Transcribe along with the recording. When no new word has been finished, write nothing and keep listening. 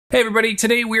Hey everybody,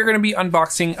 today we are going to be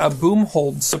unboxing a boom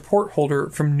hold support holder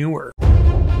from Neewer.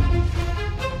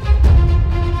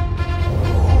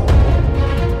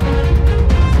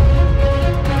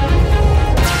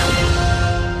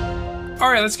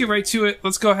 Alright, let's get right to it.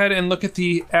 Let's go ahead and look at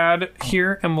the ad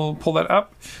here and we'll pull that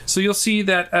up. So you'll see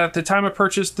that at the time of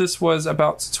purchase, this was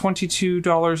about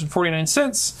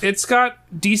 $22.49. It's got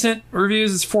decent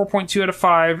reviews. It's 4.2 out of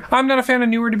 5. I'm not a fan of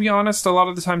Neewer, to be honest. A lot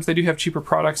of the times they do have cheaper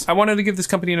products. I wanted to give this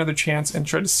company another chance and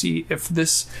try to see if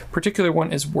this particular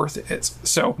one is worth it.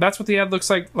 So that's what the ad looks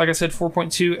like. Like I said,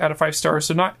 4.2 out of 5 stars.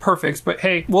 So not perfect, but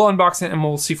hey, we'll unbox it and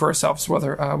we'll see for ourselves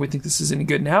whether we think this is any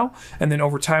good now. And then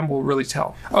over time, we'll really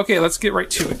tell. Okay, let's get right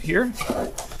to it here.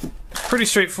 Pretty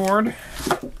straightforward.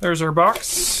 There's our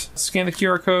box. Scan the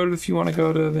QR code if you want to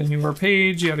go to the Neewer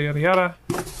page, yada, yada, yada.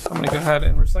 I'm going to go ahead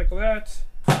and recycle that.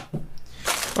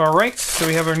 All right, so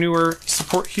we have our Neewer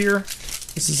support here.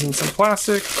 This is in some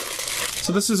plastic.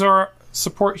 So this is our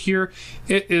support here.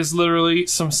 It is literally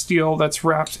some steel that's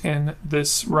wrapped in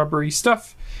this rubbery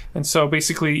stuff. And so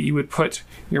basically you would put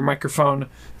your microphone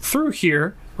through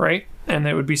here, right? And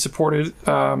it would be supported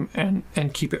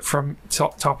and keep it from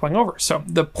toppling over. So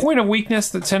the point of weakness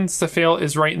that tends to fail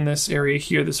is right in this area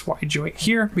here, this wide joint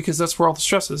here, because that's where all the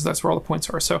stress is. That's where all the points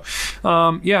are. So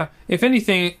yeah, if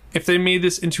anything, if they made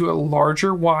this into a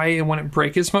larger Y, it wouldn't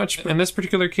break as much. In this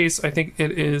particular case, I think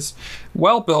it is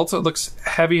well built. It looks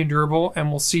heavy and durable, and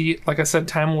we'll see, like I said,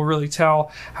 time will really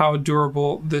tell how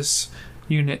durable this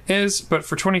unit is. But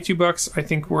for 22 bucks, I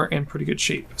think we're in pretty good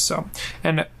shape. So,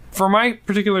 and for my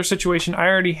particular situation, I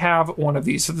already have one of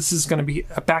these. So this is going to be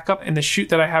a backup. In the shoot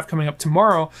that I have coming up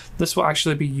tomorrow, this will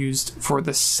actually be used for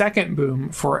the second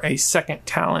boom for a second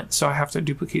talent. So I have to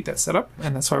duplicate that setup,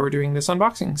 and that's why we're doing this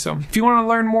unboxing. So if you want to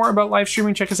learn more about live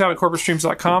streaming, check us out at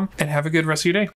corporatestreams.com and have a good rest of your day.